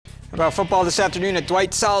About football this afternoon at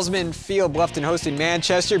Dwight Salzman Field, Bluffton hosting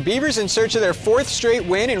Manchester. Beavers in search of their fourth straight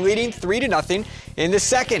win and leading 3-0 in the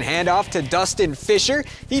second. Handoff to Dustin Fisher.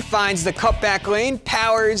 He finds the cutback lane,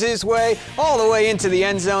 powers his way all the way into the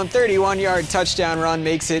end zone. 31-yard touchdown run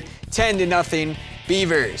makes it 10-0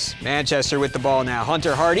 Beavers. Manchester with the ball now.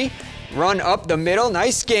 Hunter Hardy, run up the middle,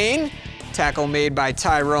 nice gain. Tackle made by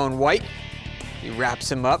Tyrone White. He wraps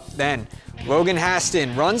him up. Then Logan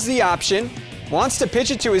Haston runs the option. Wants to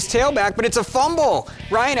pitch it to his tailback, but it's a fumble.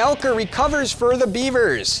 Ryan Elker recovers for the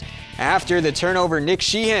Beavers. After the turnover, Nick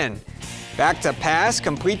Sheehan back to pass,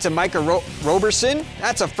 complete to Micah Roberson.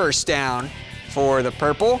 That's a first down for the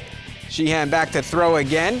Purple. Sheehan back to throw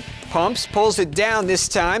again. Pumps, pulls it down this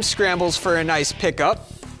time, scrambles for a nice pickup.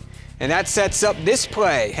 And that sets up this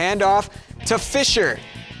play. Handoff to Fisher.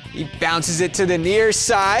 He bounces it to the near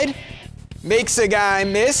side. Makes a guy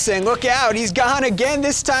miss, and look out, he's gone again,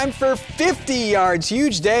 this time for 50 yards.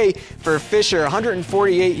 Huge day for Fisher,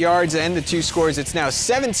 148 yards and the two scores. It's now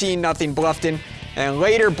 17-0 Bluffton, and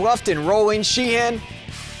later Bluffton rolling. Sheehan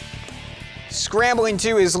scrambling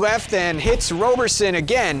to his left and hits Roberson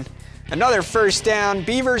again. Another first down.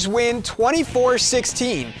 Beavers win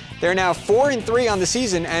 24-16. They're now 4-3 on the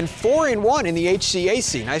season and 4-1 in the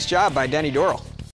HCAC. Nice job by Denny Dorrell.